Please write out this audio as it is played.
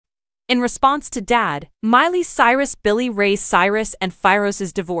in response to Dad, Miley Cyrus, Miley Cyrus and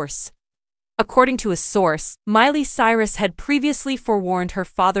Firerose's divorce. According to a source, Miley Cyrus had previously forewarned her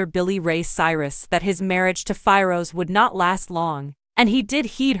father Miley Cyrus that his marriage to Firerose would not last long, and he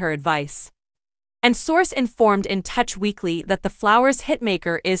did heed her advice. And source informed In Touch Weekly that the Flowers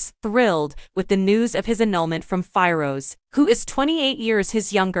hitmaker is thrilled with the news of his annulment from Firerose, who is 28 years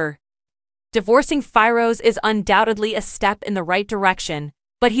his younger. Divorcing Firerose is undoubtedly a step in the right direction,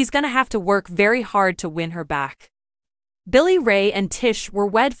 but he's gonna have to work very hard to win her back. Billy Ray and Tish were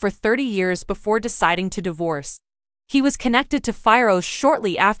wed for 30 years before deciding to divorce. He was connected to Firerose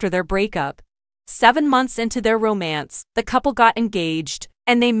shortly after their breakup. 7 months into their romance, the couple got engaged,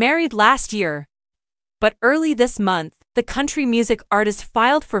 and they married last year. But early this month, the country music artist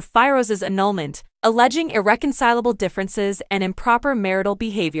filed for Firerose's annulment, alleging irreconcilable differences and improper marital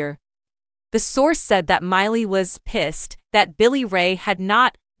behavior. The source said that Miley was pissed that Billy Ray had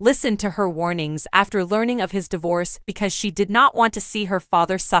not listened to her warnings after learning of his divorce because she did not want to see her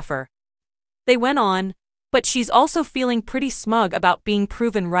father suffer. They went on, but she's also feeling pretty smug about being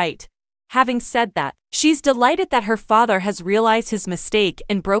proven right. Having said that, she's delighted that her father has realized his mistake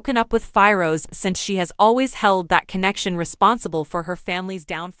and broken up with Firerose since she has always held that connection responsible for her family's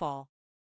downfall.